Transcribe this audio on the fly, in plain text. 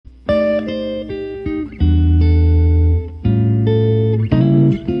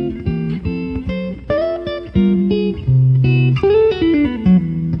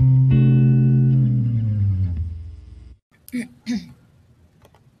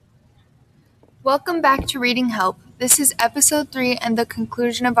Welcome back to Reading Help. This is episode 3 and the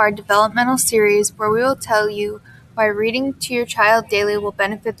conclusion of our developmental series where we will tell you why reading to your child daily will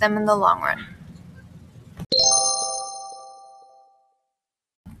benefit them in the long run.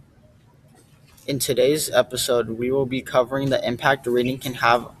 In today's episode, we will be covering the impact reading can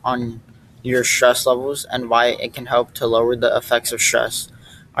have on your stress levels and why it can help to lower the effects of stress.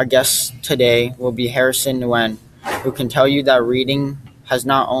 Our guest today will be Harrison Nguyen, who can tell you that reading has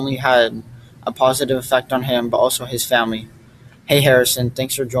not only had a positive effect on him, but also his family. Hey Harrison,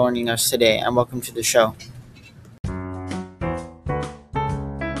 thanks for joining us today and welcome to the show.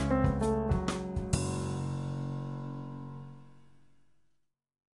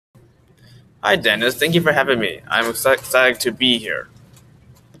 Hi Dennis, thank you for having me. I'm excited to be here.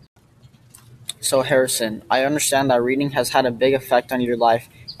 So Harrison, I understand that reading has had a big effect on your life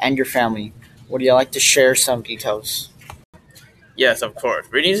and your family. Would you like to share some details? Yes, of course.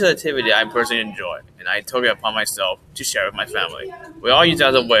 Reading is an activity I personally enjoy, and I took it upon myself to share with my family. We all use it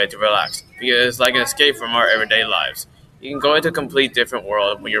as a way to relax, because it's like an escape from our everyday lives. You can go into a complete different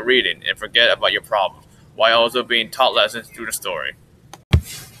world when you're reading and forget about your problems, while also being taught lessons through the story.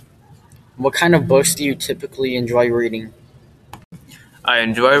 What kind of books do you typically enjoy reading? I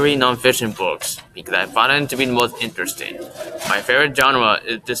enjoy reading nonfiction books because I find them to be the most interesting. My favorite genre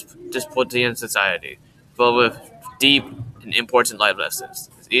is dystopian society, filled with deep and important life lessons.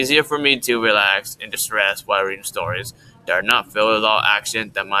 It's easier for me to relax and distress while reading stories that are not filled with all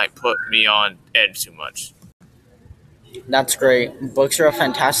action that might put me on edge too much. That's great. Books are a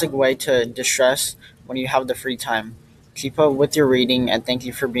fantastic way to distress when you have the free time. Keep up with your reading and thank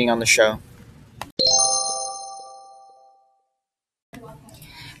you for being on the show.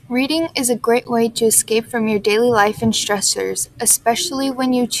 Reading is a great way to escape from your daily life and stressors, especially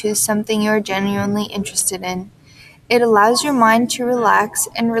when you choose something you are genuinely interested in. It allows your mind to relax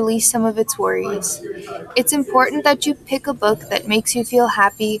and release some of its worries. It's important that you pick a book that makes you feel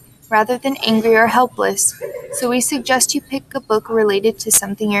happy rather than angry or helpless, so we suggest you pick a book related to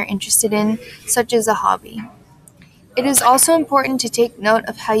something you're interested in, such as a hobby. It is also important to take note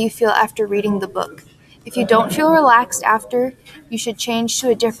of how you feel after reading the book. If you don't feel relaxed after, you should change to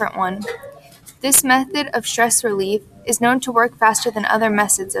a different one. This method of stress relief is known to work faster than other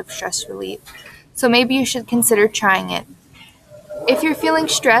methods of stress relief, so maybe you should consider trying it. If you're feeling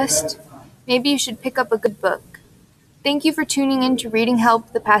stressed, maybe you should pick up a good book. Thank you for tuning in to Reading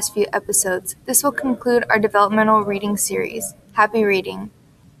Help the past few episodes. This will conclude our developmental reading series. Happy reading.